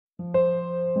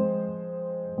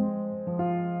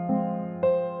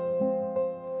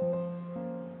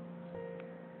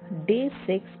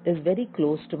6 is very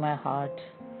close to my heart.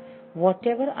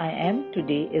 Whatever I am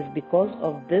today is because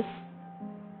of this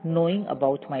knowing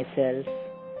about myself.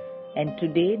 And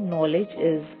today knowledge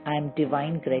is I am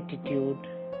divine gratitude.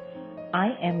 I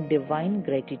am divine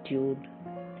gratitude.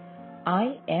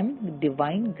 I am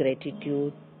divine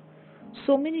gratitude.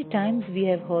 So many times we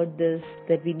have heard this,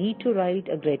 that we need to write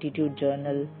a gratitude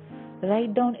journal.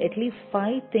 Write down at least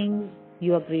 5 things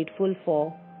you are grateful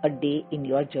for a day in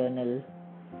your journal.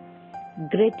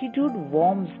 Gratitude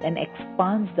warms and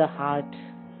expands the heart.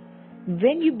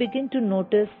 When you begin to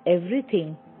notice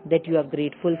everything that you are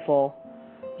grateful for,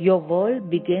 your world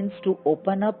begins to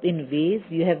open up in ways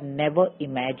you have never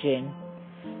imagined.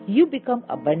 You become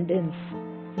abundance.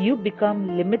 You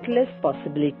become limitless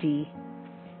possibility.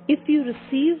 If you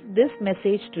receive this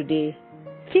message today,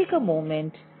 take a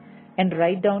moment and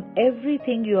write down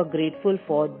everything you are grateful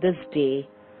for this day.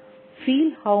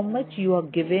 Feel how much you are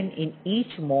given in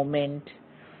each moment.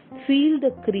 Feel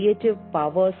the creative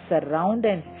power surround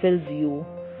and fills you.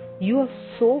 You are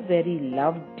so very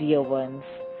loved, dear ones.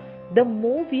 The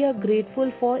more we are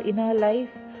grateful for in our life,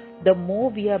 the more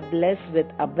we are blessed with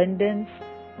abundance,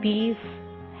 peace,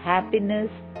 happiness,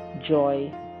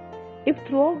 joy. If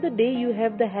throughout the day you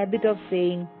have the habit of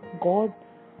saying, God,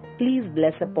 please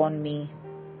bless upon me,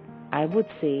 I would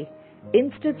say,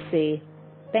 instead say,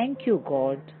 thank you,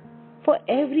 God. For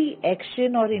every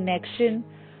action or inaction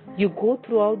you go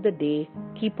throughout the day,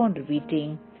 keep on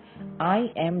repeating,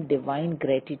 I am divine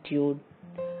gratitude.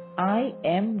 I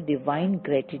am divine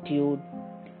gratitude.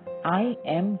 I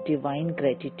am divine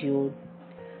gratitude.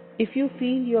 If you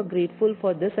feel you are grateful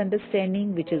for this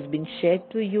understanding which has been shared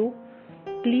to you,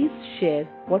 please share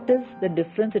what is the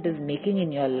difference it is making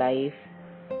in your life.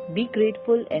 Be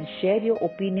grateful and share your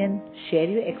opinion, share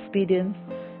your experience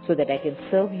so that I can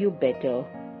serve you better.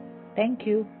 Thank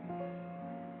you.